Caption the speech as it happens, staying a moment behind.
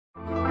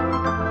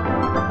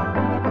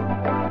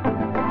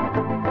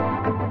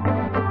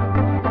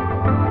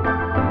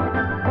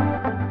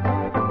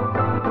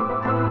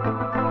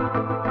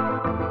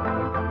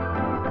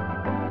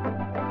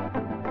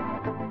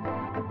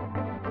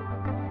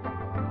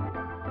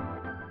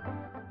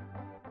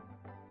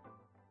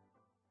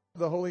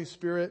the Holy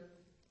Spirit.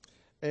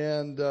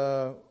 And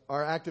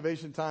our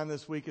activation time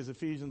this week is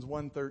Ephesians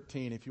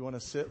 1:13. If you want to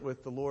sit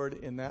with the Lord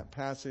in that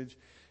passage,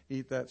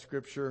 eat that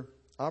scripture.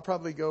 I'll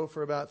probably go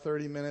for about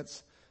 30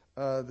 minutes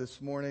this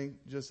morning,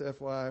 just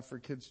FYI for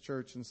kids'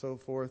 church and so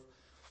forth.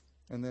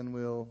 And then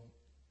we'll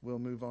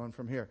move on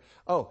from here.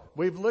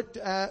 We've looked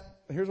at,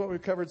 here's what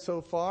we've covered so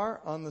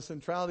far on the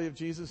centrality of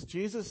Jesus.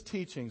 Jesus'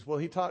 teachings. Well,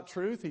 he taught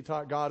truth. He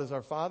taught God as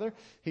our Father.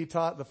 He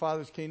taught the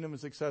Father's kingdom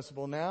is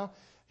accessible now.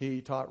 He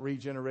taught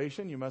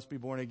regeneration. You must be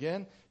born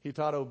again. He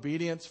taught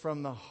obedience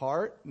from the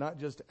heart, not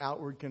just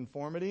outward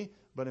conformity,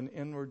 but an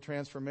inward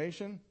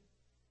transformation.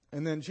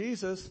 And then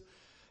Jesus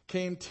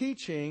came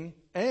teaching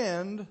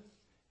and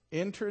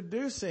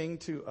introducing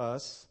to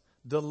us,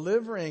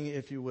 delivering,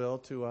 if you will,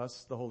 to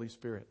us the Holy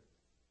Spirit.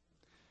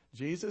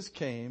 Jesus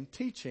came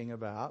teaching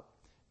about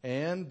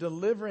and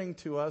delivering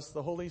to us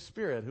the Holy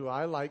Spirit, who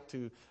I like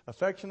to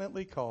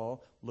affectionately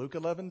call, Luke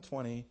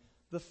 11:20,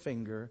 the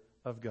finger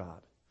of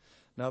God.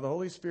 Now, the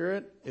Holy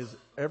Spirit is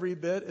every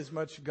bit as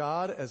much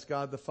God as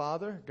God the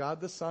Father,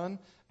 God the Son,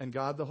 and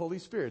God the Holy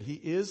Spirit. He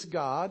is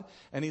God,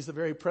 and He's the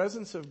very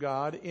presence of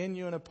God in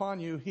you and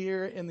upon you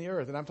here in the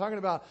earth. And I'm talking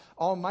about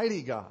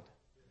Almighty God.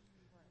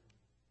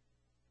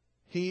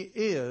 He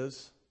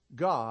is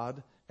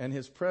God and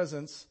His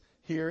presence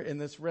here in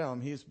this realm.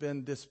 He's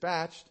been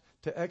dispatched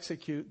to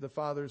execute the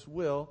Father's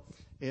will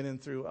in and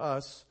through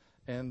us,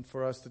 and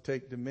for us to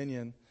take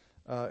dominion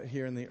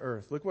here in the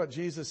earth. Look what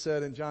Jesus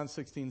said in John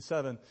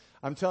 16:7.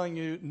 I'm telling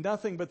you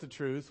nothing but the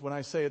truth when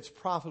I say it's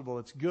profitable,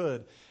 it's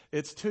good,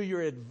 it's to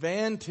your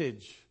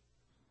advantage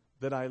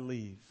that I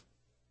leave.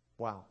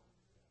 Wow.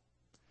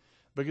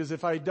 Because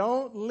if I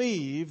don't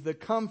leave, the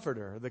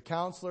Comforter, the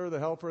Counselor, the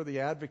Helper,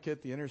 the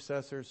Advocate, the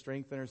Intercessor,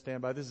 Strengthener,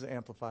 Standby, this is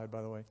amplified,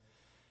 by the way,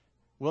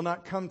 will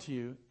not come to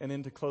you and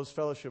into close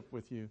fellowship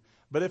with you.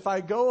 But if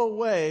I go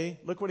away,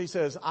 look what He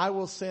says, I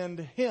will send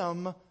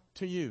Him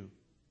to you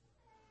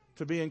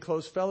to be in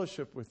close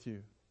fellowship with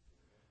you.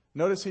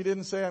 Notice He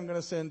didn't say, I'm going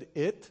to send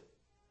it.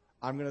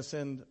 I'm going to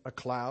send a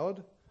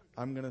cloud.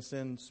 I'm going to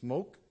send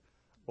smoke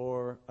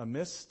or a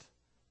mist.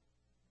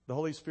 The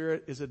Holy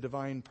Spirit is a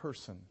divine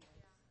person,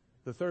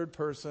 the third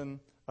person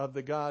of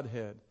the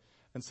Godhead.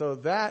 And so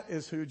that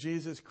is who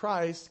Jesus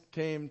Christ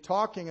came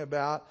talking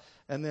about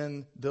and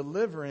then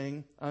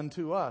delivering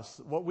unto us.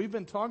 What we've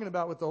been talking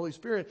about with the Holy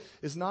Spirit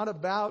is not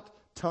about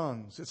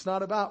tongues. It's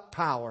not about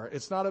power.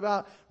 It's not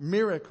about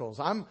miracles.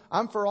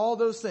 I'm for all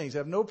those things. I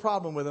have no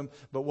problem with them.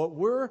 But what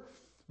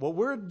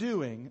we're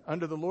doing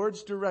under the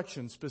Lord's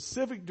direction,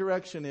 specific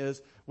direction,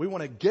 is we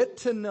want to get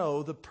to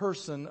know the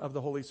person of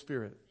the Holy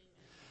Spirit.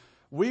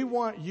 We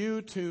want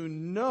you to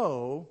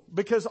know,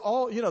 because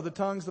all, the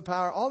tongues, the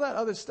power, all that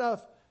other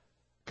stuff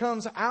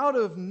comes out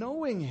of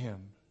knowing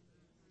Him.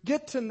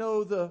 Get to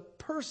know the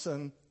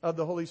person of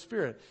the Holy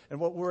Spirit. And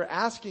what we're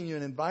asking you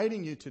and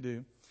inviting you to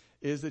do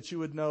is that you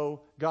would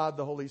know God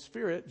the Holy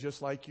Spirit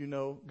just like you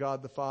know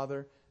God the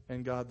Father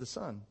and God the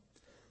Son,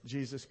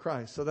 Jesus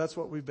Christ. So that's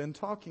what we've been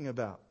talking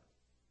about.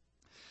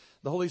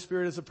 The Holy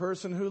Spirit is a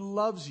person who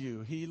loves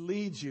you. He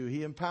leads you.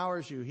 He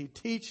empowers you. He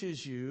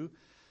teaches you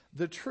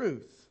the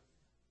truth.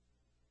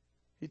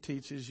 He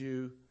teaches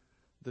you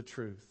the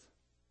truth.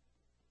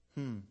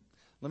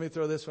 Let me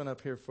throw this one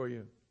up here for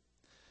you.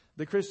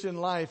 The Christian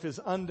life is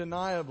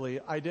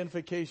undeniably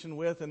identification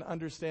with and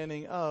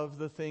understanding of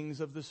the things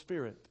of the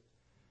Spirit.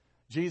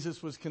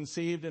 Jesus was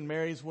conceived in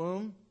Mary's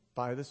womb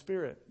by the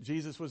Spirit.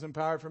 Jesus was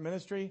empowered for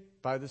ministry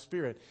by the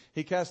Spirit.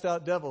 He cast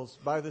out devils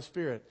by the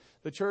Spirit.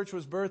 The church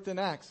was birthed in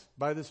Acts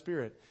by the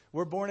Spirit.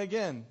 We're born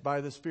again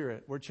by the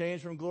Spirit. We're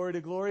changed from glory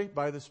to glory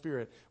by the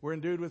Spirit. We're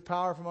endued with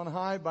power from on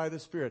high by the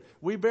Spirit.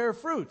 We bear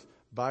fruit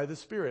by the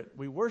Spirit.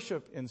 We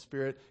worship in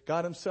Spirit.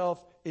 God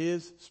Himself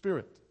is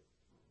Spirit.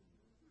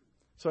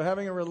 So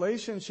having a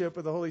relationship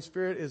with the Holy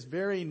Spirit is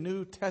very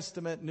New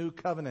Testament, New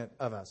Covenant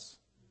of us.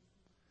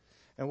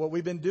 And what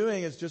we've been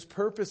doing is just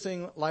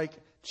purposing like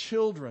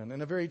children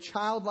in a very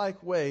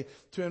childlike way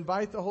to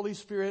invite the Holy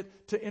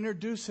Spirit to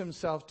introduce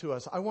Himself to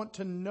us. I want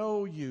to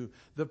know you,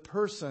 the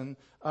person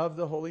of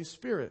the Holy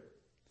Spirit.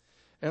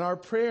 And our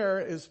prayer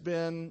has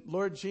been,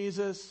 Lord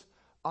Jesus,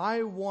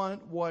 I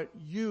want what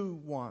you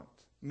want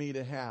me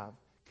to have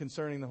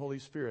concerning the Holy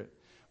Spirit.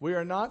 We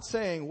are not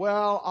saying,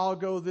 well, I'll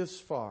go this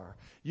far.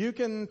 You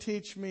can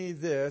teach me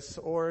this,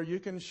 or you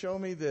can show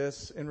me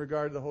this in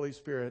regard to the Holy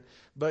Spirit.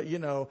 But,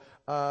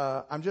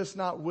 I'm just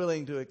not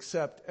willing to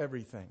accept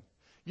everything.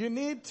 You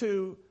need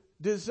to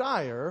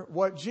desire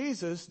what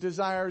Jesus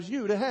desires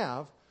you to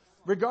have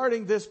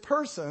regarding this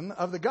person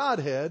of the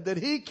Godhead that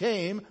He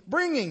came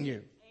bringing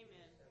you. Amen.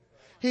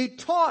 He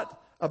taught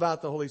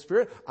about the Holy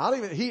Spirit.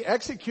 He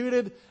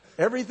executed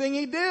everything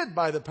He did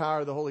by the power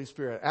of the Holy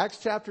Spirit. Acts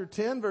chapter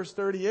 10 verse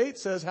 38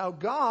 says how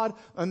God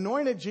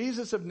anointed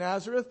Jesus of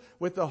Nazareth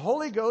with the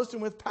Holy Ghost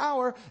and with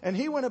power, and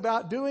He went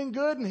about doing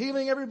good and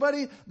healing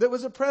everybody that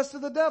was oppressed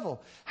of the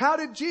devil. How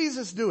did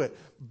Jesus do it?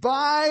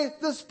 By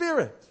the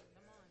Spirit.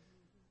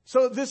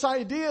 So this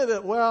idea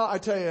that, well, I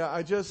tell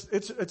you,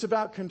 it's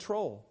about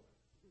control.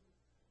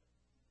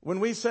 When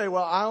we say,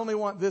 well, I only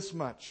want this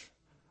much,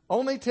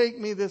 Only take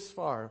me this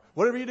far.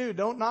 Whatever you do,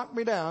 don't knock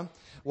me down.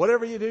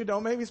 Whatever you do,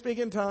 don't make me speak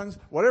in tongues.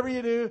 Whatever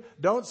you do,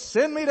 don't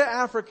send me to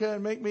Africa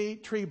and make me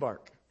eat tree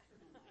bark.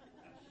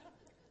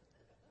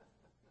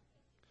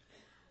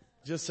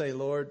 Just say,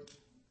 Lord,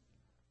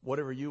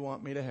 whatever you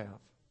want me to have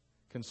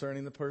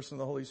concerning the person of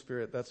the Holy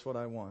Spirit, that's what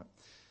I want.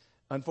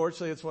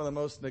 Unfortunately, it's one of the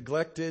most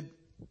neglected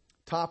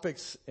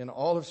topics in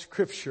all of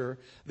Scripture,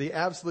 the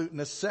absolute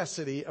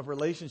necessity of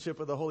relationship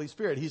with the Holy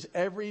Spirit. He's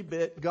every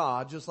bit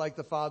God, just like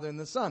the Father and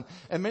the Son.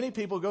 And many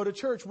people go to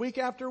church week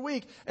after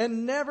week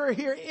and never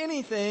hear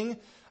anything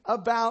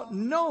about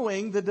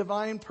knowing the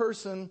divine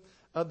person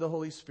of the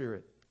Holy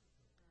Spirit.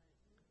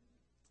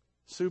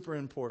 Super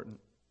important.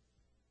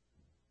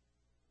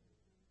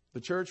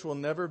 The church will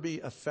never be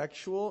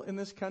effectual in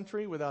this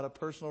country without a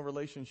personal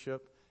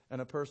relationship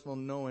and a personal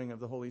knowing of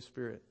the Holy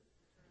Spirit.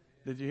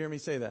 Did you hear me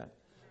say that?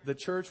 The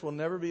church will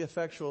never be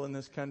effectual in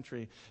this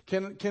country.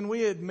 Can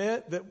we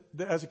admit that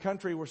as a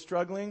country we're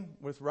struggling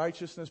with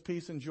righteousness,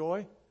 peace, and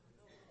joy?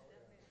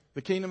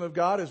 The kingdom of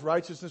God is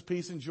righteousness,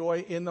 peace, and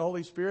joy in the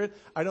Holy Spirit.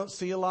 I don't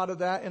see a lot of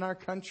that in our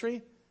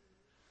country.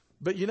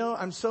 But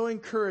I'm so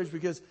encouraged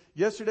because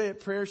yesterday at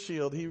Prayer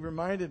Shield, he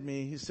reminded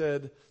me, he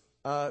said,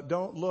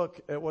 don't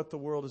look at what the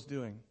world is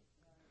doing.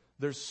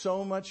 There's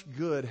so much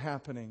good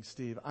happening,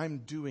 Steve. I'm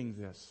doing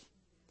this.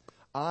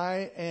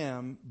 I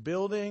am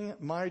building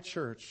my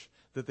church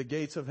that the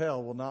gates of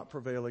hell will not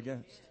prevail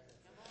against.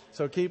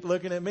 So keep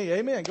looking at me.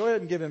 Amen. Go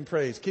ahead and give him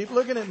praise. Keep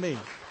looking at me.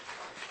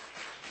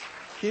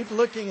 Keep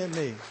looking at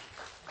me.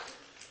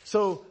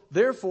 So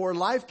therefore,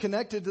 life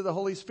connected to the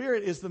Holy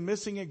Spirit is the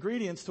missing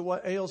ingredients to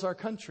what ails our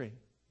country.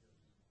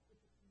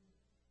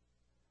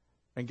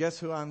 And guess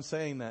who I'm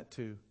saying that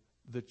to?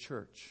 The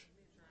church.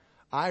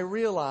 I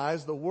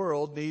realize the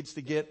world needs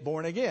to get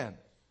born again.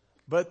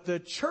 But the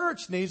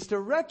church needs to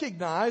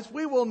recognize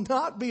we will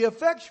not be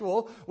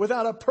effectual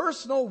without a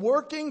personal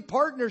working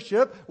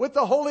partnership with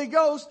the Holy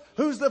Ghost,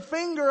 who's the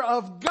finger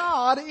of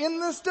God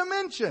in this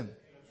dimension.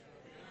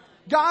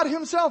 God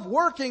himself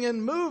working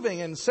and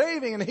moving and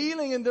saving and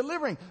healing and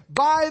delivering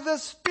by the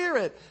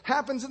Spirit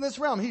happens in this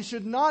realm. He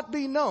should not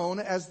be known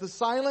as the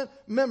silent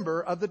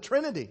member of the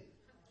Trinity.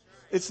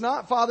 It's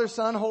not Father,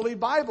 Son, Holy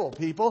Bible,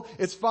 people.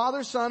 It's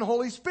Father, Son,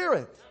 Holy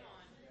Spirit.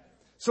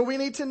 So we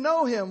need to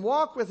know him,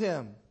 walk with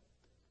him.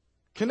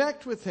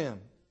 Connect with him.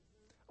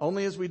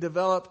 Only as we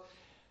develop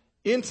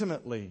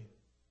intimately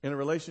in a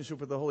relationship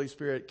with the Holy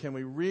Spirit can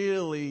we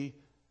really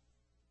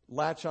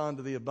latch on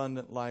to the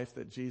abundant life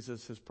that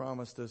Jesus has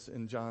promised us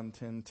in John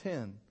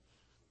 10:10.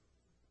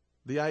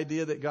 The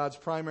idea that God's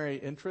primary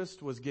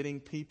interest was getting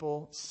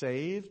people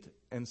saved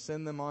and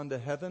send them on to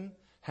heaven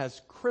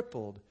has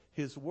crippled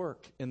his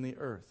work in the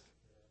earth.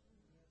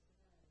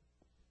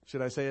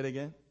 Should I say it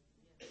again?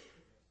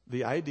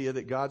 The idea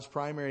that God's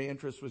primary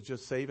interest was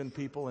just saving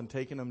people and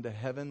taking them to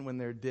heaven when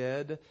they're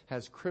dead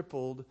has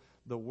crippled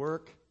the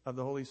work of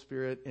the Holy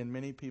Spirit in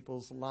many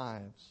people's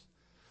lives.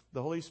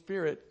 The Holy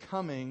Spirit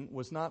coming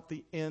was not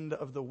the end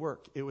of the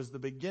work. It was the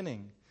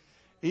beginning.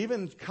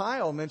 Even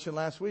Kyle mentioned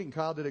last week, and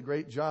Kyle did a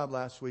great job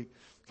last week.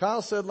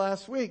 Kyle said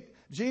last week,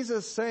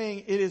 Jesus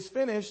saying it is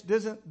finished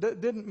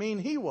didn't mean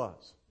he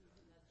was.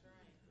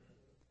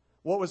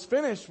 What was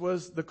finished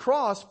was the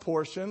cross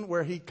portion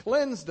where he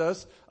cleansed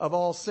us of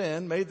all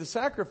sin, made the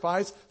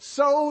sacrifice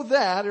so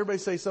that, everybody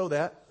say so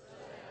that,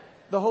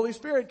 the Holy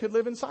Spirit could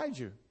live inside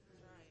you.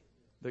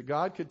 That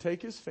God could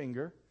take his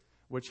finger,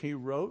 which he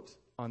wrote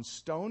on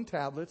stone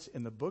tablets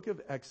in the book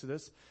of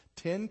Exodus,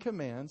 10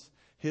 commands,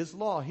 his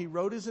law. He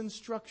wrote his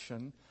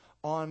instruction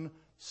on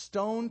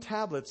stone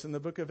tablets in the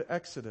book of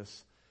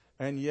Exodus.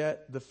 And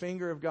yet the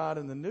finger of God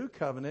in the new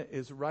covenant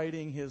is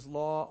writing his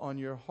law on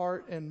your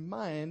heart and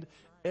mind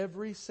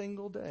every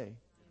single day.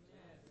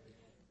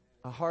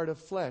 A heart of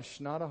flesh,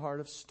 not a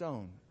heart of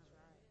stone.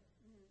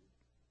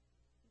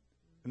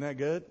 Isn't that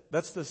good?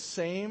 That's the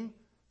same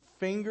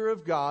finger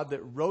of God that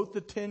wrote the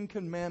 10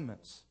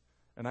 commandments.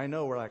 And I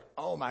know we're like,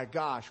 oh my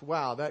gosh,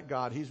 wow, that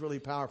God, he's really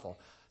powerful.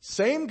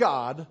 Same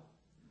God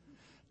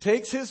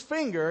takes his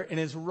finger and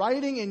is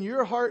writing in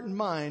your heart and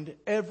mind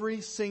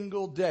every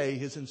single day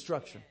his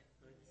instruction.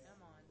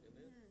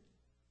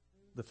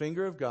 The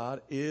finger of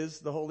God is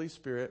the Holy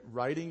Spirit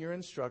writing your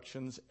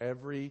instructions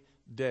every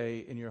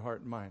day in your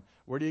heart and mind.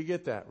 Where do you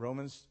get that?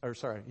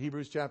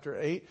 Hebrews chapter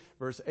 8,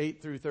 verse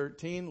 8 through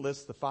 13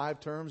 lists the 5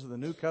 terms of the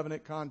new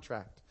covenant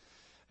contract.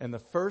 And the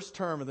first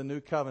term of the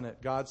new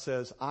covenant, God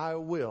says, I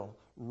will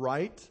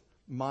write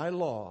my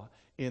law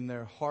in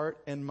their heart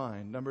and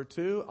mind. Number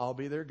 2, I'll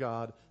be their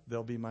God.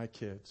 They'll be my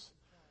kids.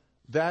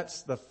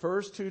 That's the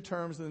first 2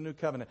 terms of the new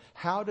covenant.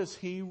 How does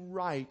he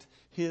write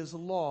his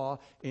law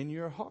in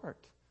your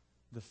heart?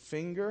 The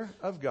finger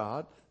of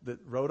God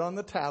that wrote on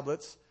the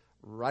tablets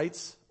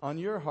writes on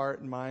your heart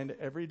and mind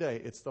every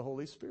day. It's the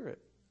Holy Spirit.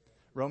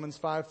 Romans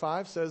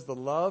 5:5 says the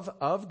love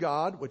of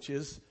God, which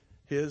is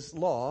his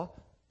law,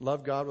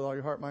 love God with all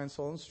your heart, mind,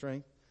 soul, and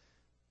strength.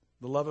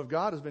 The love of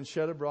God has been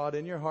shed abroad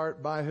in your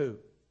heart by who?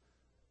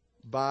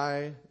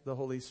 By the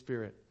Holy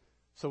Spirit.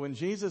 So when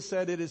Jesus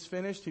said it is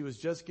finished, he was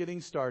just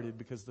getting started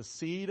because the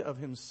seed of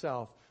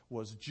himself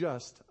was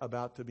just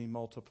about to be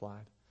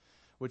multiplied.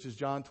 Which is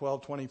John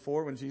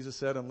 12:24, when Jesus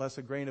said, unless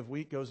a grain of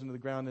wheat goes into the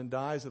ground and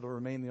dies, it'll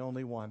remain the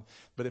only one.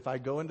 But if I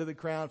go into the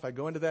ground, if I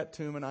go into that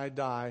tomb and I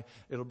die,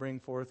 it'll bring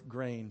forth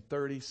grain,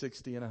 30,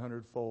 60, and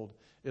 100-fold.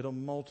 It'll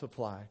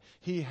multiply.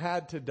 He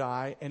had to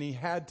die and he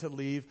had to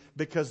leave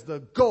because the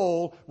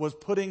goal was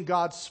putting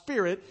God's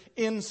Spirit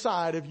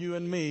inside of you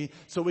and me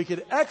so we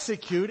could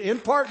execute in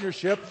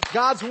partnership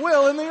God's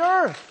will in the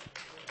earth.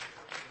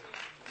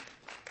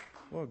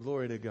 Well,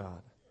 glory to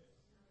God.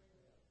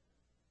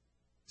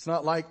 It's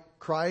not like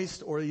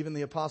Christ or even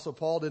the Apostle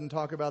Paul didn't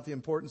talk about the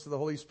importance of the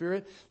Holy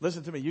Spirit.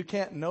 Listen to me. You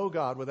can't know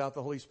God without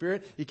the Holy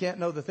Spirit. You can't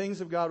know the things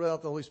of God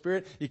without the Holy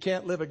Spirit. You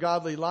can't live a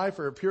godly life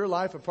or a pure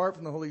life apart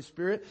from the Holy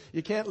Spirit.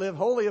 You can't live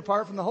holy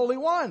apart from the Holy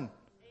One. Amen.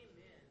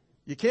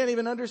 You can't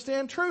even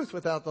understand truth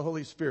without the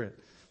Holy Spirit.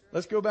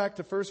 Let's go back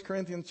to 1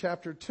 Corinthians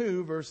chapter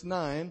 2, verse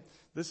 9.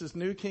 This is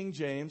New King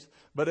James.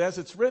 But as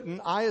it's written,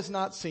 eye has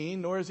not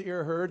seen, nor has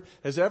ear heard,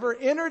 has ever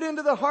entered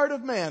into the heart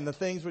of man the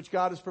things which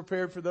God has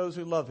prepared for those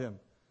who love him.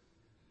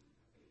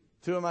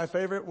 Two of my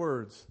favorite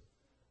words.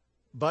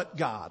 But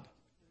God.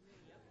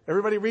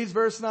 Everybody reads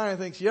verse 9 and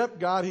thinks, yep,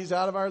 God, he's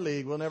out of our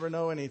league. We'll never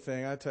know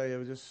anything. I tell you,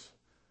 we'll just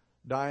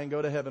die and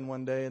go to heaven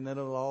one day and then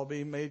it'll all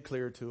be made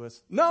clear to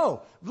us.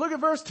 No! Look at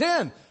verse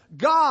 10.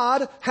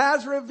 God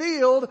has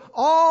revealed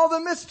all the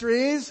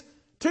mysteries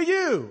to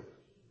you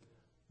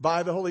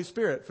by the Holy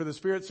Spirit. For the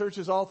Spirit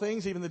searches all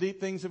things, even the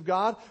deep things of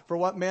God. For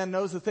what man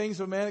knows the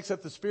things of man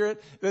except the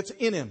Spirit that's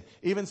in him?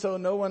 Even so,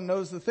 no one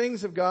knows the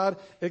things of God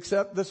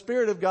except the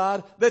Spirit of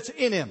God that's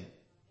in him.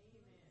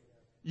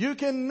 You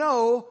can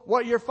know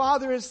what your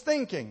Father is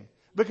thinking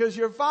because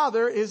your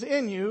Father is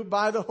in you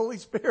by the Holy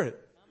Spirit.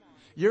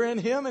 You're in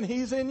him and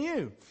he's in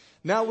you.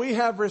 Now we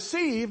have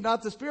received,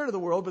 not the spirit of the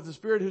world, but the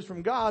Spirit who's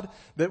from God,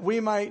 that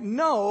we might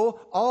know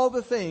all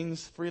the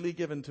things freely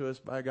given to us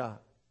by God.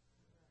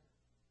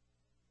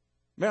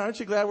 Man,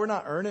 aren't you glad we're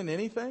not earning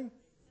anything?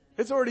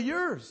 It's already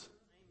yours.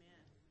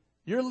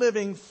 You're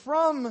living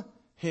from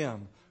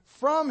him,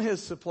 from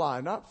his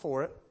supply, not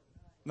for it,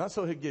 not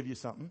so he'd give you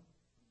something.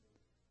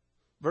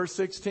 Verse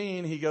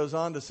 16, he goes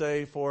on to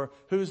say, for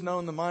who's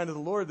known the mind of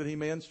the Lord that he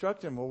may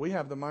instruct him? Well, we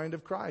have the mind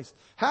of Christ.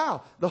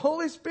 How? The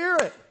Holy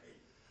Spirit.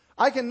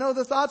 I can know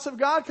the thoughts of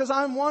God because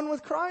I'm one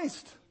with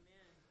Christ.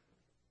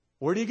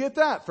 Where do you get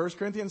that? 1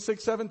 Corinthians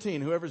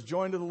 6:17, whoever's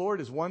joined to the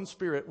Lord is one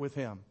spirit with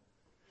him.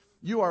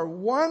 You are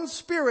one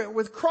spirit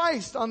with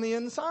Christ on the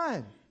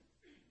inside.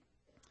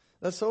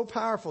 That's so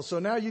powerful. So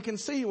now you can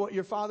see what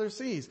your Father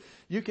sees.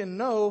 You can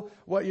know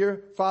what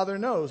your Father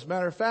knows.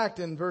 Matter of fact,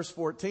 in verse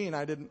 14,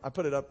 I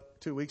put it up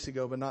 2 weeks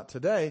ago, but not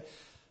today.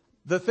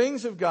 The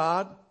things of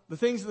God, the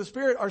things of the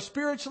Spirit are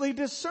spiritually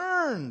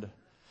discerned.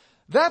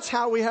 That's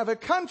how we have a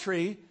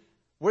country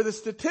where the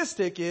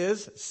statistic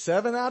is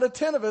 7 out of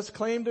 10 of us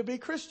claim to be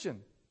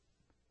Christian.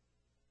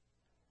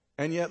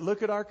 And yet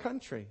look at our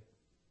country.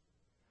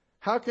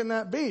 How can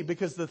that be?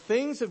 Because the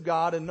things of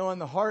God and knowing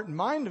the heart and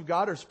mind of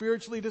God are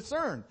spiritually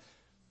discerned.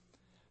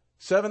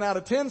 7 out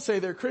of 10 say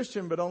they're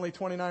Christian, but only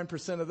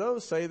 29% of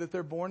those say that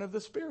they're born of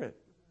the Spirit.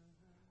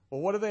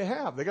 Well, what do they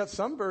have? They got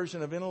some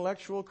version of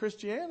intellectual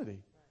Christianity.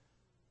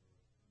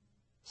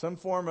 Some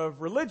form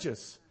of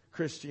religious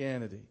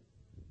Christianity.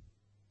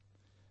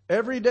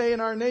 Every day in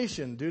our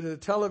nation, due to the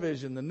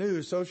television, the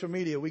news, social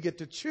media, we get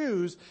to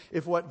choose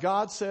if what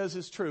God says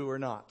is true or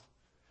not.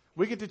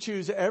 We get to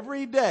choose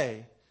every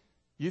day.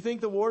 You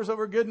think the war's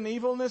over good and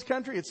evil in this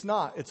country? It's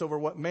not. It's over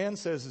what man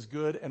says is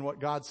good and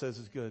what God says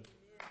is good.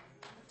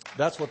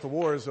 That's what the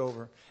war is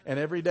over. And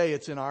every day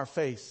it's in our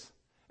face.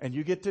 And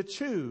you get to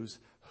choose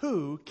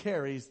who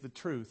carries the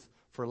truth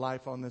for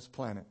life on this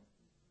planet.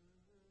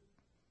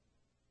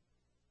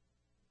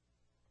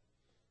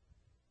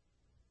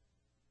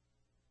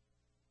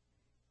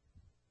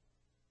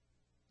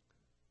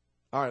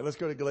 All right, let's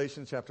go to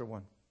Galatians chapter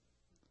 1.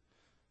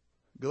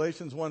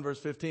 Galatians 1 verse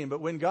 15.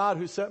 But when God,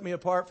 who set me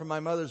apart from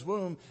my mother's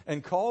womb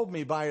and called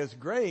me by his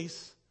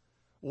grace,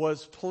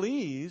 was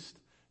pleased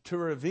to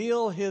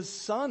reveal his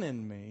Son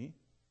in me.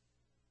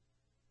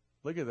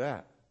 Look at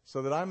that.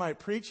 So that I might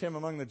preach him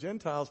among the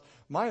Gentiles.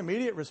 My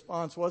immediate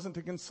response wasn't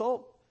to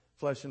consult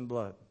flesh and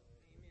blood.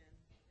 Amen.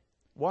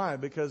 Why?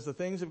 Because the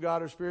things of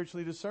God are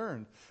spiritually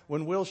discerned.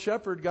 When Will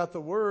Shepherd got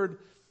the word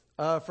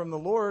from the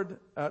Lord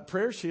at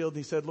Prayer Shield,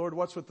 he said, Lord,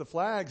 what's with the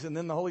flags? And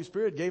then the Holy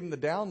Spirit gave him the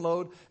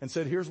download and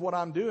said, here's what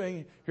I'm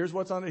doing. Here's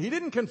what's on it. He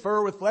didn't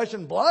confer with flesh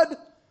and blood.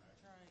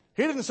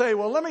 He didn't say,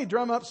 well, let me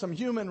drum up some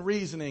human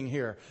reasoning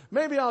here.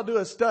 Maybe I'll do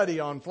a study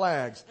on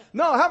flags.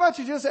 No, how about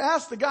you just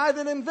ask the guy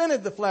that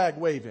invented the flag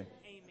waving?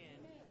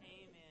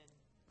 Amen.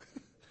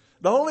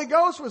 The Holy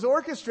Ghost was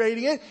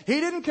orchestrating it. He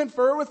didn't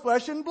confer with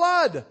flesh and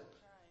blood.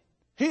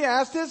 He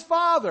asked his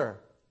Father.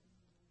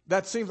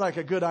 That seems like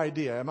a good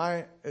idea. Am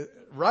I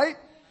right?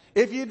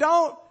 If you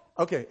don't,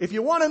 okay, if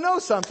you want to know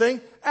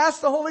something,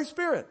 ask the Holy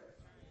Spirit.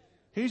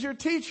 He's your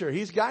teacher.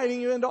 He's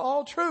guiding you into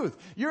all truth.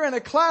 You're in a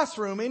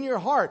classroom in your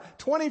heart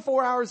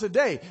 24 hours a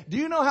day. Do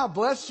you know how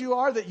blessed you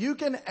are that you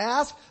can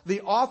ask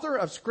the author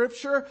of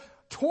Scripture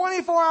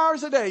 24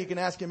 hours a day? You can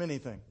ask him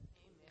anything.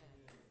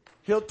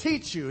 He'll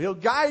teach you. He'll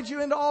guide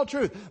you into all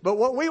truth. But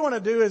what we want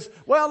to do is,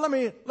 well, let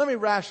me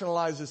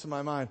rationalize this in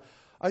my mind.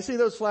 I see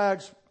those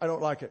flags. I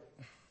don't like it.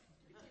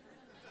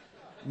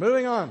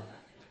 Moving on.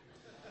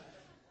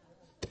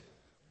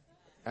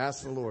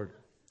 Ask the Lord.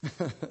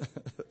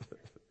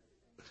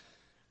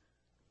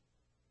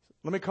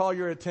 Let me call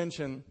your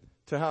attention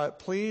to how it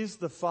pleased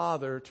the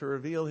Father to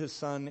reveal His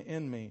Son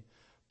in me.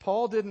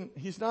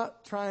 He's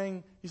not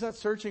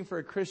searching for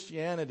a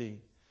Christianity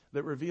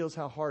that reveals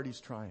how hard he's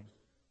trying.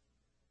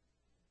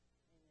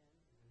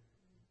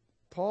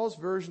 Paul's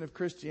version of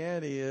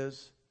Christianity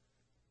is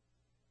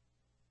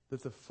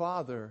that the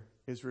Father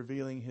is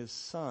revealing His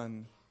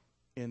Son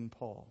in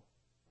Paul.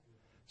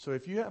 So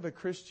if you have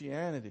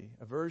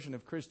a version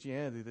of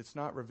Christianity that's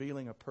not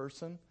revealing a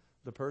person,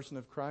 the person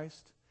of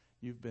Christ,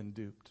 you've been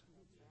duped.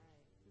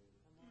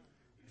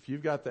 If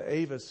you've got the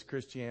Avis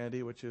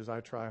Christianity, which is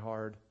I try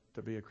hard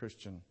to be a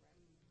Christian,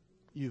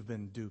 you've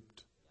been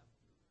duped.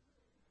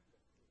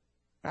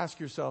 Ask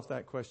yourself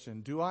that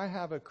question. Do I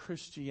have a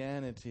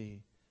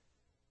Christianity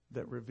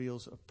that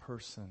reveals a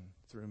person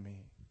through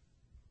me?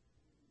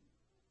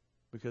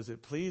 Because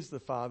it pleased the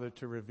Father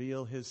to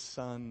reveal His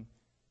Son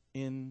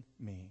in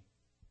me.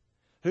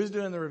 Who's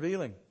doing the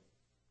revealing?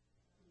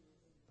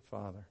 The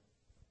Father.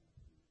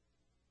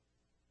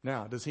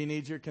 Now, does He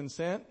need your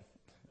consent?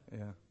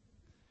 Yeah.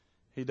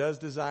 He does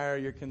desire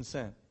your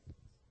consent.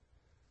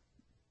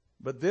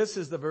 But this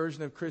is the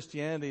version of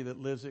Christianity that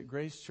lives at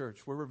Grace Church.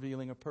 We're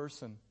revealing a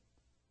person.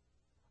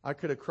 I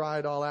could have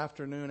cried all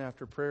afternoon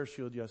after Prayer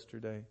Shield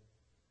yesterday.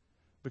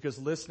 Because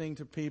listening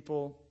to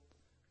people,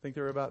 I think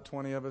there were about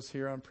 20 of us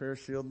here on Prayer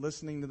Shield,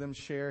 listening to them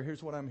share,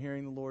 here's what I'm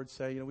hearing the Lord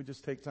say. We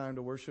just take time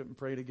to worship and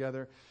pray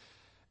together.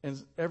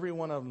 And every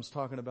one of them's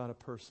talking about a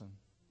person.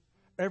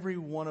 Every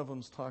one of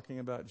them's talking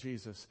about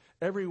Jesus.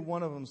 Every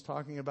one of them's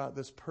talking about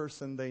this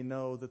person they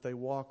know, that they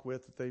walk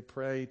with, that they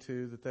pray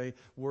to, that they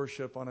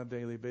worship on a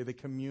daily basis, they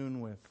commune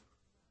with.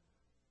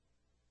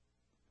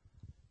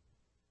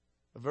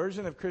 A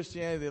version of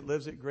Christianity that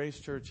lives at Grace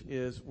Church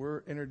is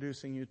we're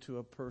introducing you to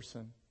a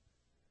person.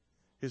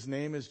 His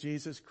name is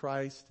Jesus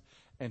Christ,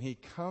 and He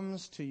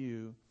comes to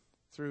you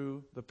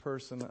through the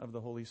person of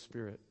the Holy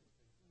Spirit.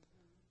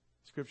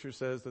 Scripture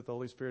says that the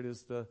Holy Spirit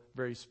is the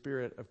very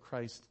Spirit of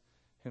Christ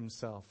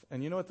Himself.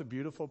 And you know what the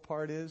beautiful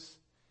part is?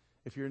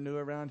 If you're new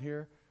around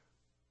here,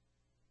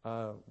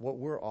 what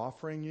we're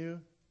offering you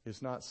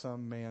is not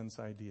some man's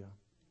idea.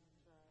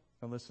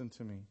 Now listen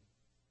to me.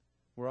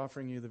 We're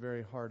offering you the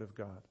very heart of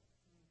God.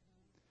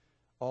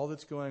 All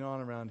that's going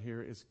on around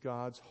here is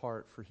God's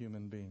heart for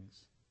human beings.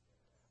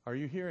 Are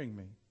you hearing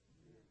me?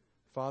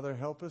 Father,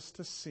 help us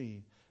to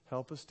see,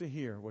 help us to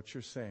hear what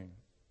You're saying.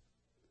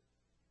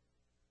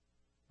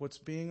 What's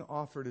being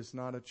offered is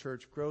not a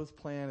church growth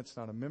plan. It's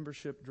not a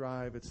membership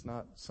drive. It's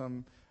not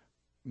some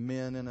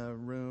men in a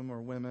room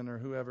or women or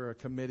whoever, a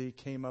committee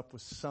came up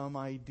with some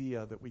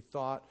idea that we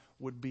thought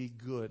would be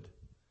good.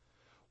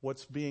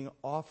 What's being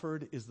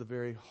offered is the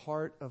very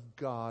heart of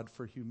God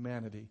for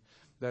humanity.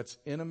 That's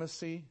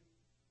intimacy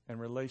and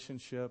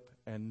relationship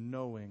and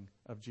knowing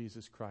of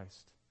Jesus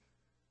Christ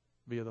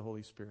via the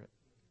Holy Spirit.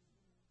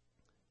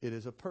 It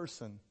is a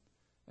person.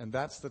 And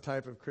that's the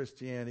type of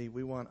Christianity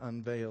we want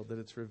unveiled, that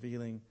it's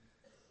revealing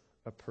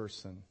a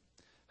person.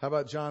 How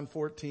about John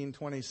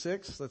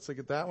 14:26? Let's look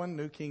at that one,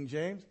 New King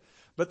James.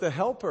 But the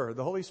Helper,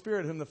 the Holy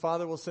Spirit, whom the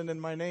Father will send in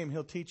my name,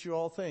 He'll teach you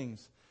all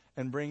things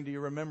and bring to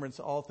your remembrance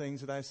all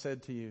things that I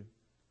said to you.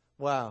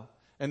 Wow.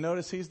 And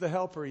notice He's the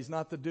helper. He's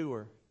not the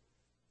doer.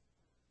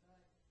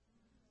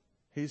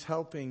 He's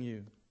helping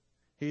you.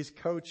 He's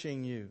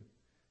coaching you.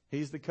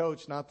 He's the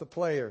coach, not the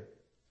player.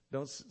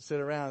 Don't sit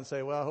around and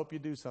say, well, I hope you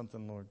do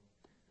something, Lord.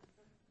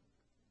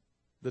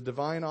 The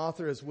divine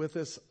author is with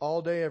us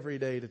all day, every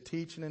day to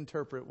teach and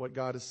interpret what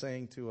God is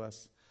saying to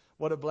us.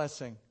 What a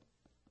blessing.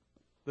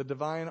 The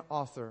divine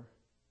author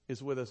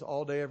is with us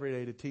all day, every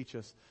day to teach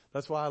us.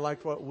 That's why I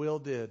liked what Will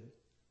did.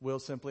 Will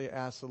simply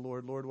asked the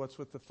Lord, Lord, what's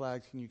with the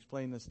flags? Can you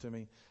explain this to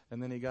me?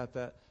 And then he got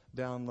that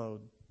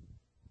download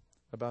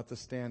about the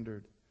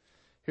standard.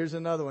 Here's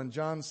another one,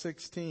 John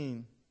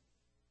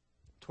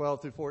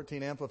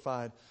 16:12-14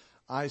 Amplified.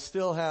 I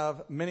still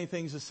have many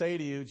things to say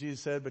to you, Jesus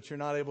said, but you're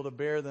not able to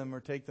bear them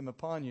or take them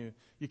upon you.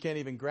 You can't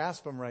even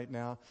grasp them right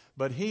now.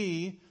 But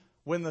He,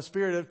 when the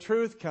Spirit of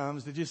truth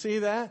comes, did you see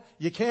that?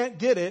 You can't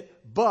get it,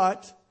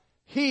 but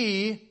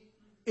He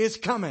is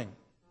coming.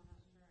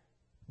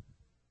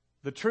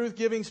 The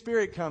truth-giving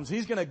Spirit comes.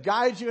 He's going to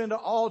guide you into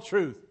all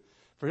truth.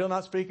 For He'll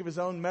not speak of His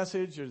own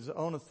message or His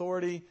own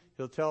authority.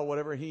 He'll tell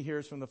whatever He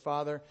hears from the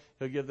Father.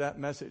 He'll give that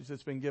message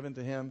that's been given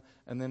to Him,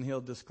 and then He'll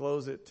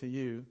disclose it to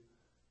you.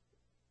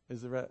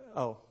 Sorry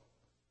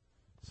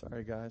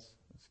guys,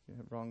 let's get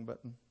the wrong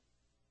button.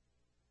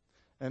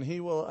 And He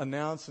will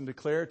announce and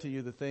declare to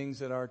you the things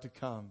that are to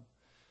come.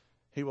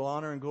 He will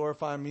honor and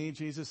glorify me,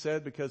 Jesus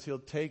said, because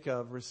he'll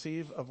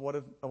receive of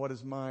what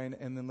is mine,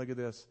 and then look at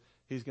this.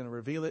 He's going to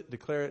reveal it,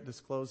 declare it,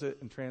 disclose it,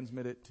 and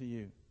transmit it to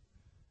you.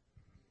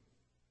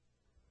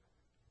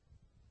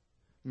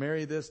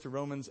 Marry this to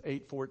Romans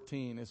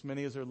 8:14. As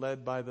many as are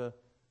led by the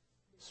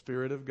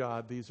Spirit of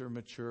God, these are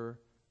mature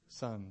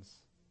sons.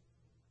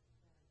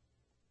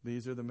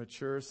 These are the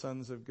mature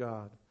sons of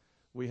God.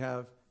 We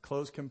have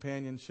close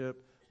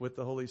companionship with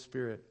the Holy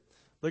Spirit.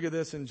 Look at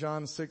this in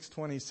John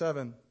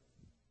 6:27.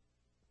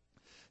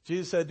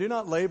 Jesus said, do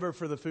not labor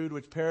for the food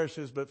which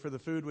perishes, but for the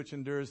food which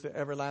endures to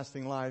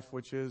everlasting life,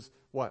 which is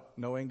what?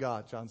 Knowing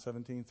God, John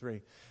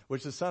 17:3.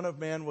 Which the Son of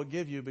Man will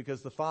give you,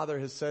 because the Father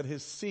has set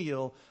his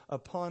seal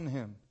upon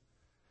him.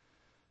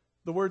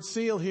 The word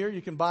seal here,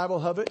 you can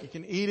Bible hub it, you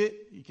can eat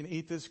it. You can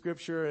eat this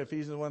scripture.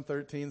 Ephesians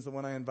 1:13 is the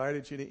one I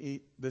invited you to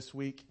eat this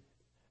week.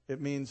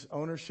 It means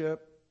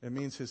ownership. It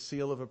means his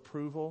seal of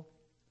approval,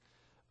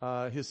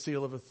 his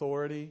seal of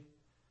authority,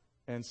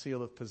 and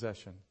seal of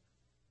possession.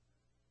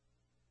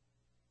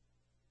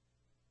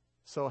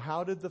 So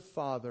how did the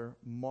Father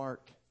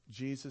mark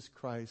Jesus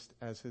Christ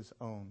as his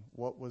own?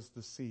 What was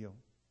the seal?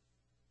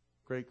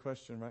 Great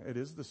question, right? It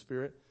is the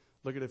Spirit.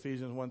 Look at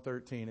Ephesians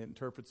 1:13. It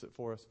interprets it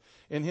for us.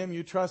 In him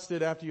you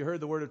trusted after you heard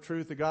the word of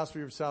truth, the gospel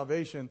of your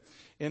salvation,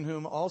 in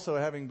whom also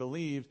having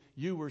believed,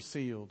 you were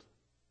sealed.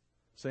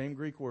 Same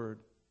Greek word,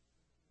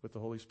 with the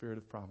Holy Spirit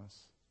of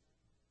promise.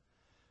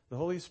 The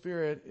Holy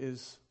Spirit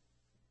is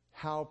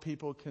how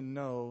people can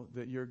know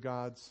that you're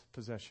God's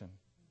possession.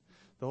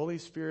 The Holy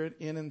Spirit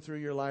in and through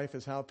your life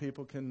is how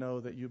people can know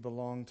that you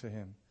belong to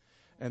him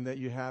and that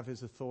you have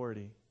his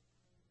authority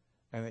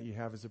and that you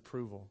have his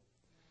approval.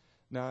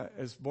 Now,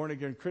 as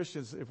born-again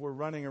Christians, if we're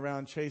running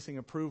around chasing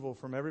approval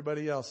from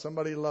everybody else,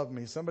 somebody love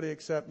me, somebody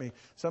accept me,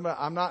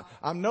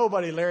 I'm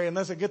nobody, Larry,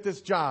 unless I get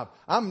this job.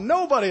 I'm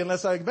nobody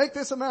unless I make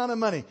this amount of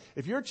money.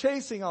 If you're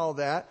chasing all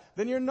that,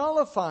 then you're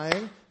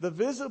nullifying the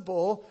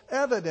visible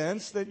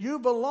evidence that you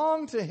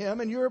belong to him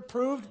and you're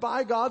approved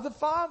by God the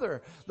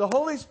Father. The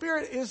Holy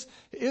Spirit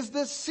is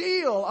the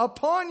seal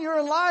upon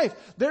your life.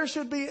 There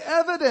should be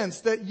evidence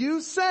that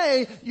you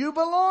say you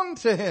belong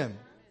to him.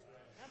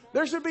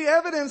 There should be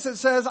evidence that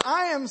says,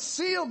 I am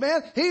sealed,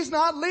 man. He's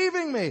not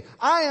leaving me.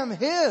 I am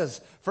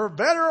his, for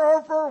better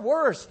or for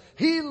worse.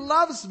 He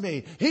loves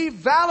me. He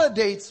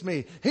validates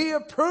me. He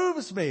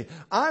approves me.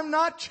 I'm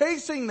not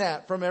chasing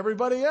that from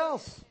everybody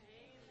else.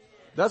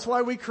 That's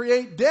why we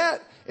create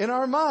debt in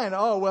our mind.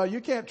 Oh, well,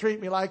 you can't treat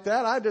me like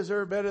that. I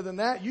deserve better than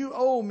that. You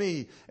owe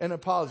me an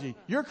apology.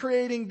 You're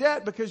creating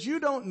debt because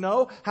you don't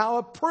know how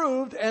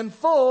approved and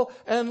full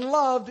and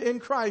loved in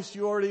Christ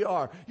you already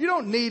are. You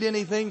don't need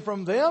anything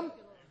from them.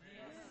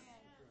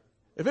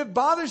 If it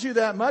bothers you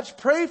that much,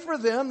 pray for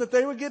them that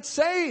they would get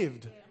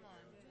saved.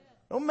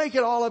 Don't make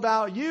it all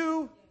about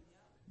you.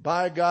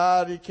 By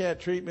God, you can't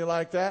treat me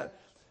like that.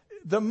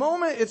 The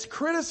moment it's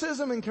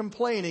criticism and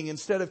complaining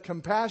instead of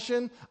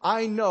compassion,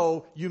 I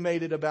know you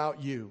made it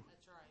about you.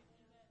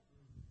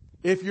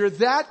 If you're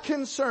that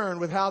concerned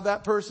with how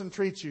that person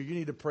treats you, you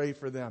need to pray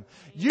for them.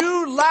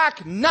 You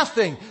lack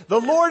nothing. The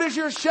Lord is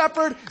your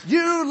shepherd.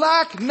 You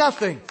lack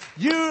nothing.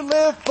 You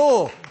live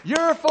full.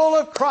 You're full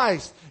of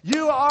Christ.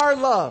 You are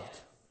loved.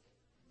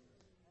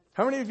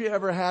 How many of you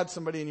ever had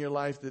somebody in your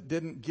life that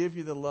didn't give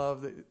you the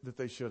love that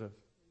they should have?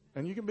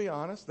 And you can be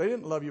honest, they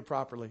didn't love you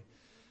properly.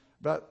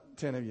 About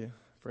 10 of you.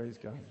 Praise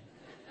God.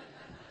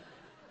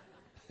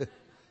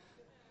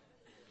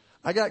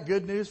 I got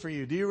good news for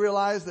you. Do you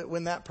realize that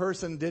when that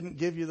person didn't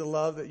give you the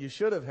love that you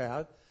should have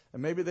had,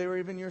 and maybe they were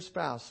even your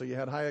spouse, so you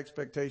had high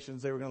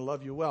expectations they were going to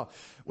love you well.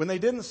 When they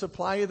didn't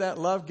supply you that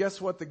love,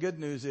 guess what the good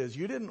news is?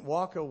 You didn't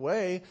walk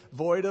away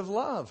void of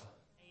love.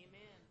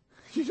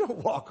 You don't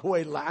walk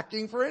away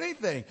lacking for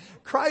anything.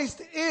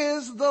 Christ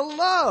is the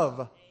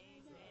love.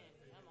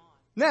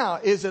 Now,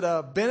 is it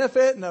a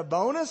benefit and a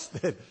bonus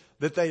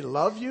that they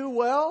love you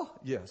well?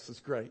 Yes, it's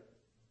great.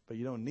 But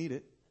you don't need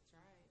it.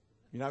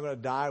 You're not going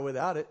to die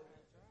without it.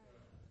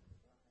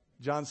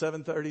 John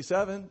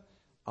 7:37.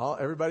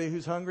 Everybody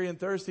who's hungry and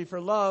thirsty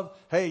for love,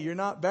 hey, you're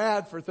not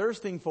bad for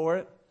thirsting for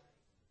it.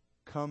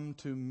 Come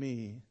to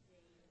me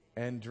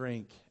and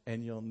drink,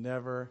 and you'll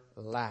never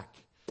lack.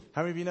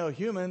 How many of you know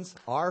humans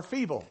are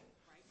feeble?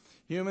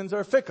 Humans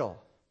are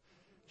fickle.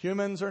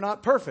 Humans are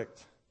not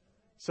perfect.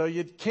 So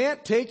you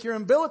can't take your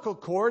umbilical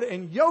cord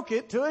and yoke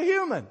it to a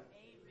human.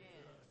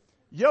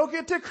 Yoke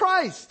it to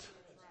Christ.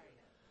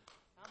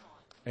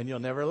 And you'll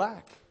never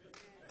lack.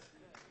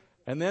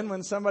 And then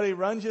when somebody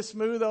runs you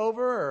smooth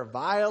over or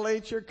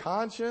violates your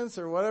conscience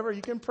or whatever,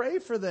 you can pray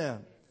for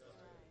them.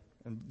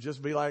 And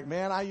just be like,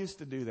 man, I used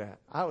to do that.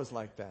 I was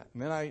like that.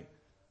 And then I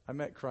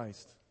met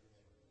Christ.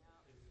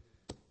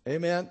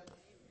 Amen.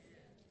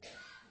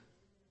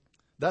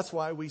 That's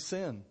why we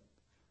sin.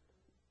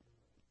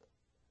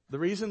 The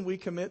reason we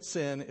commit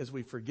sin is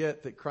we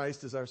forget that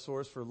Christ is our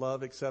source for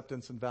love,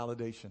 acceptance, and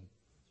validation.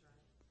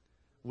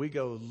 We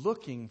go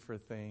looking for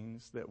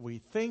things that we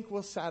think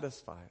will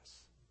satisfy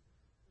us.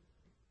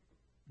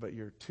 But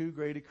you're too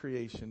great a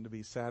creation to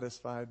be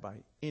satisfied by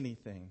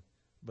anything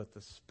but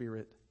the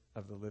Spirit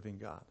of the living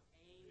God.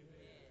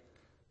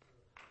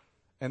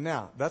 And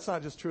now, that's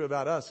not just true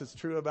about us. It's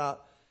true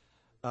about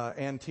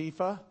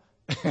Antifa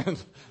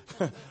and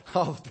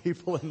all the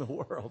people in the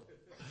world.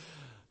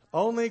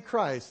 Only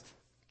Christ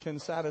can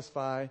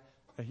satisfy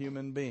a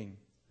human being.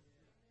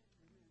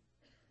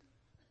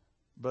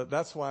 But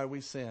that's why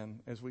we sin,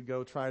 as we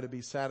go try to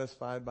be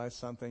satisfied by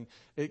something.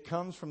 It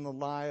comes from the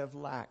lie of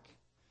lack.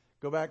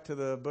 Go back to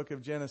the book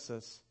of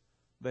Genesis.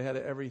 They had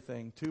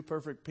everything. 2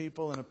 perfect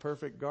people in a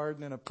perfect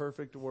garden in a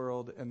perfect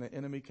world, and the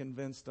enemy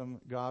convinced them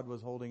God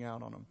was holding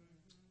out on them.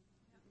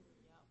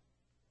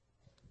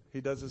 He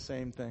does the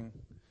same thing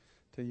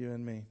to you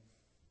and me.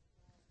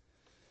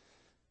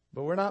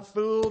 But we're not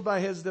fooled by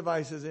his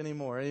devices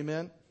anymore.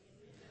 Amen?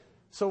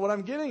 So what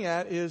I'm getting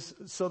at is,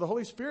 so the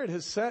Holy Spirit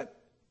has set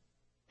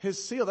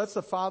his seal. That's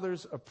the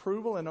Father's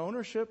approval and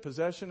ownership,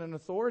 possession and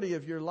authority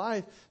of your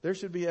life. There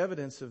should be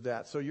evidence of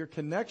that. So your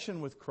connection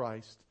with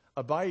Christ,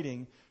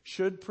 abiding,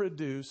 should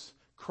produce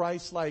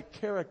Christ-like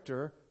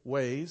character,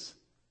 ways,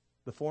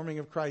 the forming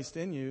of Christ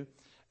in you,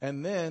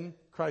 and then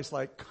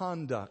Christ-like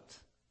conduct,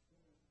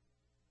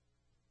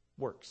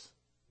 works.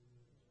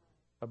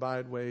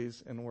 Abide,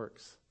 ways, and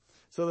works.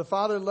 So the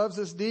Father loves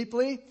us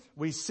deeply.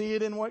 We see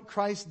it in what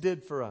Christ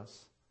did for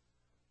us.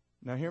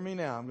 Now hear me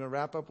now. I'm going to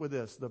wrap up with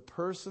this. The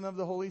person of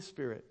the Holy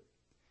Spirit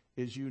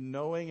is you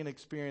knowing and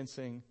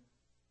experiencing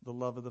the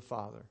love of the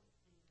Father.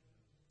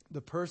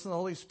 The person of the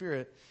Holy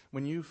Spirit,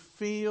 when you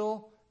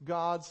feel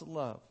God's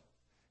love,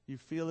 you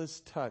feel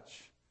his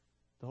touch.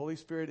 The Holy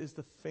Spirit is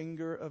the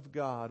finger of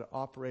God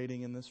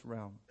operating in this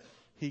realm.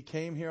 He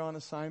came here on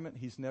assignment.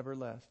 He's never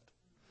left.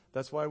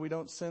 That's why we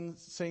don't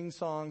sing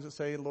songs that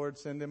say, Lord,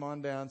 send him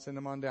on down, send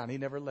him on down. He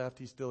never left.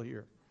 He's still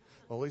here.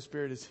 The Holy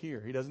Spirit is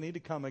here. He doesn't need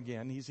to come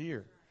again. He's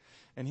here.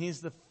 And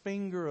he's the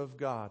finger of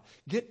God.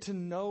 Get to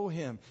know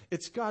him.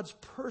 It's God's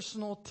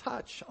personal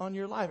touch on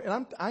your life.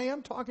 And I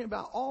am talking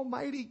about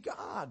Almighty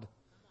God.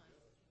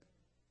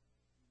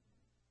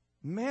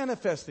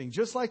 Manifesting,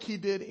 just like he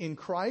did in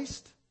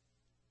Christ,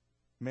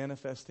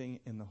 manifesting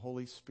in the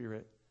Holy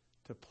Spirit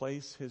to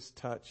place his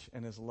touch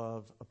and his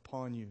love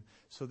upon you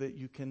so that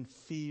you can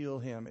feel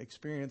him,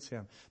 experience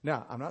him.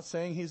 Now, I'm not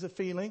saying he's a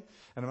feeling,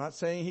 and I'm not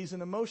saying he's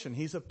an emotion.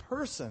 He's a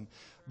person.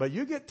 But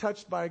you get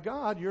touched by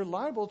God, you're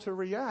liable to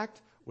react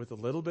with a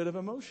little bit of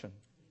emotion.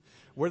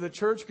 Where the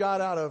church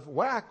got out of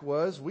whack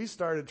was we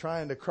started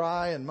trying to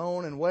cry and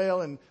moan and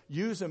wail and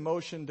use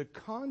emotion to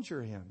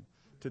conjure him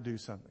to do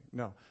something.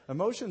 No,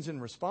 emotions in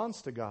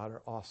response to God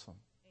are awesome.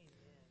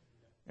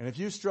 And if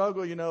you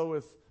struggle,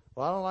 with,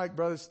 well, I don't like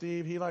Brother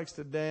Steve. He likes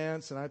to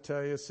dance. And I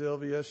tell you,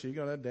 Sylvia, she's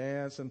going to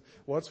dance. And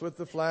what's with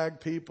the flag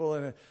people?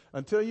 And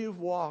until you've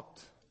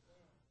walked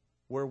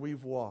where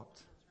we've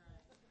walked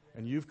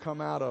and you've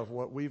come out of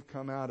what we've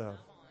come out of.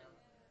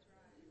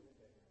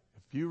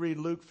 If you read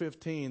Luke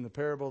 15, the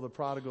parable of the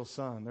prodigal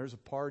son, there's a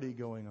party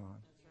going on.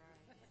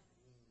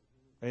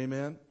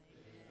 Amen?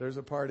 There's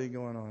a party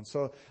going on.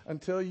 So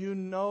until you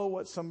know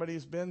what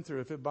somebody's been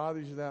through, if it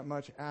bothers you that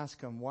much, ask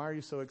them, why are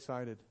you so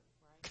excited?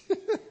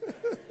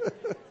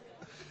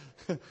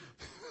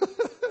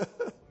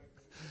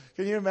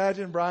 Can you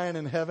imagine Brian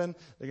in heaven?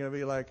 They're going to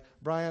be like,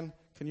 Brian,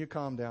 can you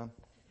calm down?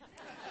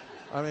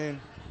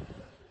 And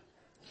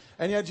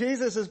yet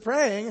Jesus is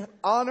praying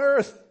on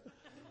earth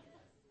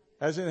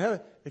as in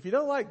heaven. If you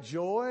don't like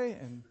joy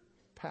and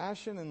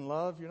passion and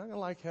love, you're not going to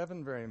like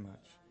heaven very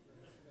much.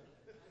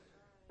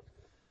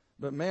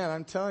 But man,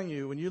 I'm telling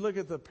you, when you look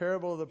at the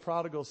parable of the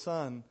prodigal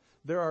son,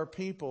 there are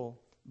people,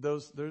 there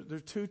are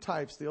 2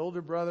 types. The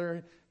older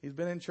brother, he's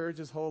been in church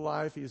his whole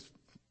life. He's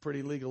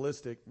pretty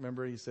legalistic.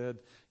 Remember, he said,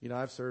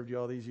 I've served you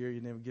all these years.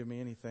 You never give me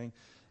anything.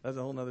 That's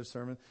a whole other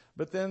sermon.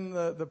 But then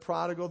the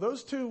prodigal,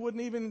 those 2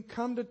 wouldn't even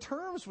come to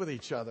terms with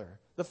each other.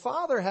 The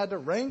father had to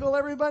wrangle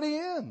everybody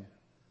in.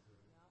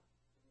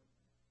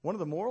 One of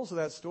the morals of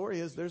that story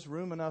is there's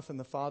room enough in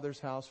the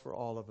Father's house for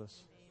all of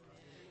us.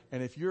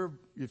 And if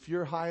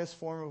your highest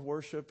form of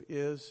worship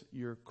is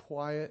you're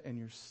quiet and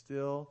you're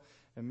still,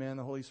 and man,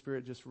 the Holy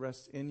Spirit just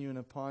rests in you and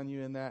upon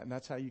you in that, and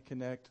that's how you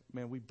connect,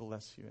 man, we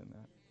bless you in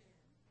that.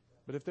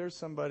 But if there's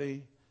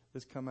somebody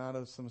that's come out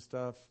of some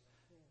stuff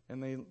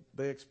and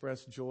they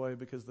express joy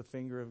because the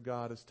finger of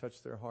God has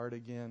touched their heart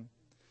again,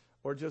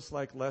 or just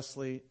like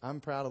Leslie,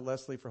 I'm proud of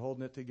Leslie for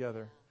holding it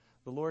together.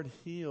 The Lord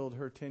healed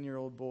her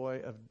 10-year-old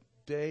boy of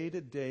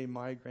day-to-day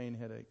migraine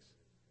headaches.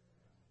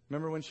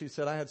 Remember when she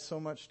said, I have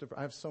so much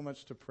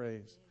to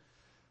praise.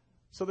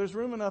 So there's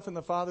room enough in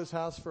the Father's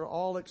house for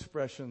all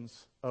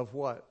expressions of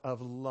what?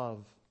 Of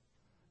love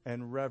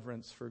and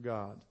reverence for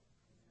God.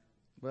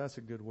 Well, that's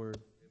a good word.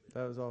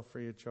 That was all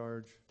free of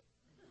charge.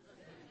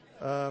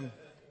 The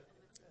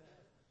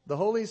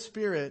Holy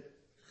Spirit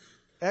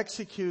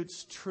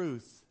executes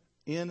truth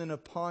in and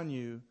upon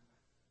you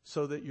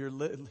so that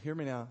hear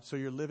me now, so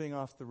you're living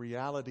off the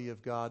reality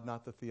of God,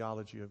 not the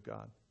theology of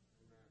God.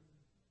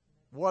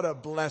 What a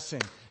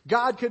blessing.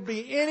 God could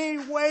be any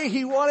way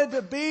he wanted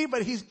to be,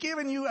 but he's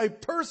given you a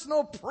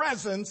personal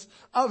presence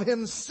of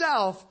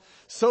himself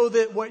so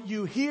that what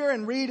you hear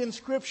and read in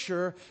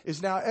Scripture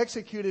is now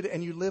executed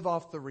and you live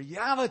off the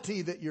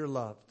reality that you're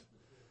loved.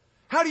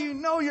 How do you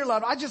know you're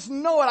loved? I just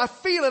know it. I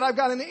feel it. I've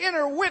got an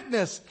inner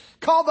witness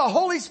called the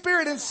Holy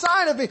Spirit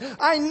inside of me.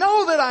 I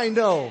know that I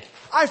know.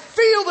 I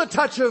feel the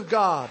touch of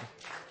God.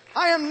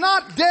 I am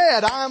not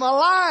dead. I am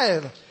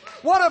alive.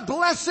 What a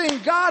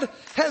blessing. God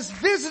has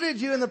visited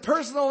you in the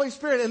person of the Holy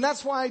Spirit. And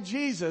that's why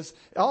Jesus,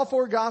 all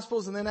four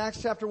Gospels and then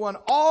Acts chapter 1,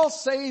 all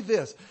say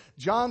this.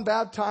 John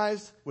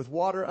baptized with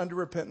water unto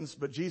repentance,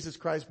 but Jesus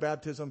Christ's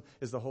baptism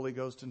is the Holy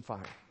Ghost and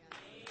fire.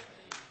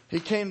 He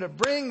came to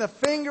bring the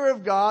finger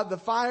of God, the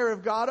fire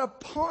of God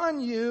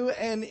upon you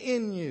and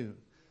in you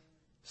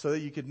so that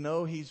you could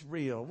know He's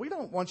real. We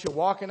don't want you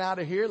walking out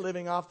of here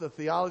living off the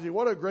theology.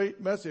 What a great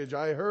message.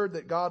 I heard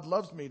that God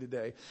loves me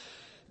today.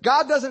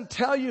 God doesn't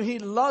tell you He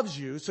loves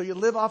you so you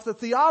live off the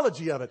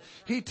theology of it.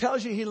 He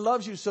tells you He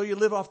loves you so you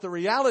live off the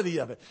reality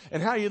of it.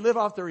 And how you live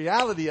off the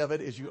reality of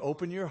it is you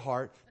open your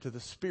heart to the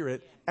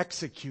Spirit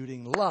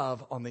executing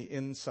love on the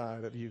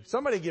inside of you.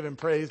 Somebody give Him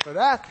praise for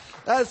that.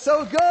 That's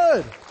so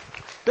good.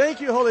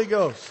 Thank you, Holy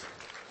Ghost.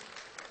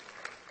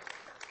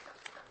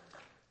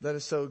 That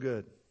is so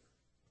good.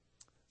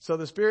 So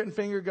the Spirit and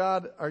finger of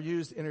God are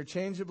used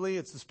interchangeably.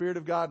 It's the Spirit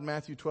of God in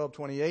Matthew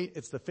 12:28.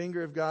 It's the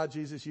finger of God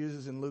Jesus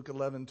uses in Luke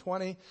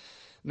 11:20.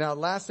 Now,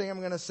 last thing I'm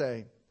going to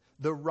say,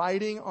 the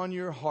writing on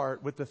your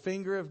heart with the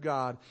finger of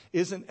God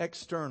isn't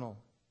external.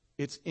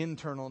 It's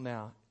internal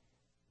now.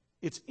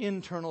 It's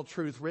internal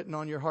truth written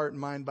on your heart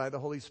and mind by the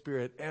Holy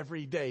Spirit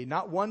every day.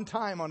 Not one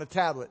time on a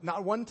tablet,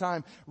 not one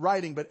time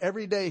writing, but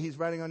every day He's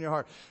writing on your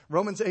heart.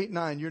 Romans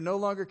 8:9, you're no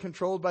longer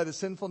controlled by the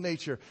sinful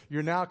nature.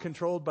 You're now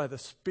controlled by the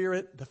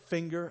Spirit, the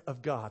finger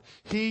of God.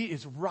 He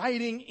is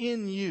writing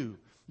in you,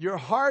 your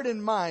heart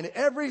and mind,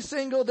 every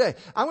single day.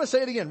 I'm going to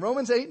say it again.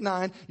 Romans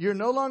 8:9, you're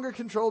no longer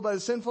controlled by the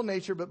sinful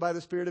nature, but by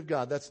the Spirit of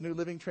God. That's New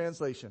Living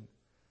Translation.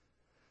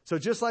 So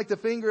just like the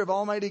finger of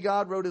Almighty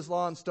God wrote His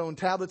law on stone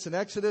tablets in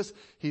Exodus,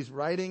 He's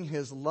writing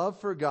His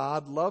love for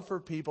God, love for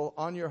people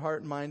on your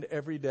heart and mind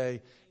every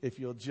day if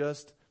you'll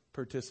just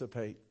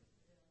participate.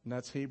 And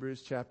that's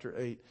Hebrews chapter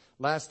 8.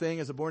 Last thing,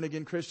 as a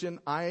born-again Christian,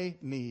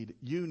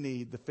 you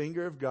need the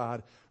finger of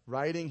God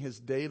writing His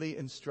daily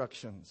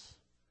instructions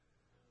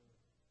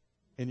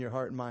in your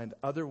heart and mind.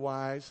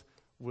 Otherwise,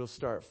 we'll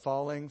start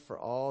falling for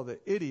all the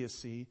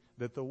idiocy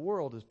that the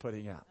world is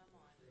putting out.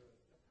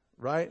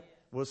 Right?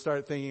 We'll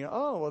start thinking,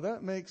 oh, well,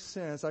 that makes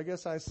sense. I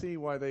guess I see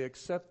why they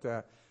accept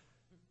that.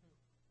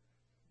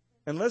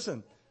 And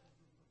listen,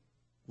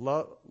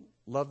 love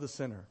the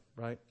sinner,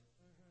 right?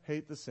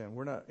 Hate the sin.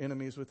 We're not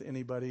enemies with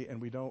anybody,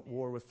 and we don't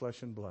war with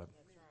flesh and blood.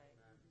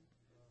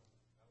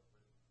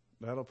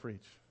 That'll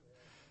preach.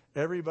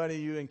 Everybody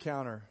you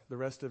encounter the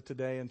rest of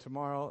today and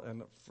tomorrow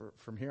and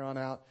from here on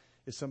out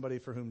is somebody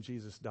for whom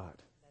Jesus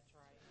died.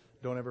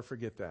 Don't ever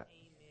forget that.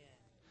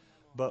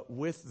 But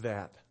with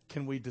that,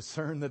 can we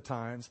discern the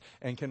times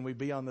and can we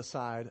be on the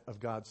side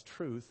of God's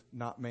truth,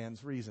 not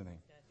man's reasoning?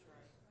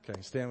 Okay,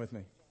 stand with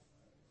me.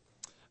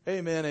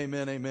 Amen,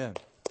 amen, amen.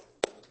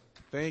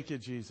 Thank you,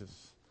 Jesus.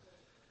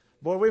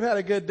 Boy, we've had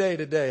a good day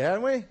today,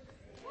 haven't we?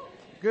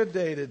 Good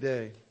day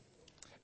today.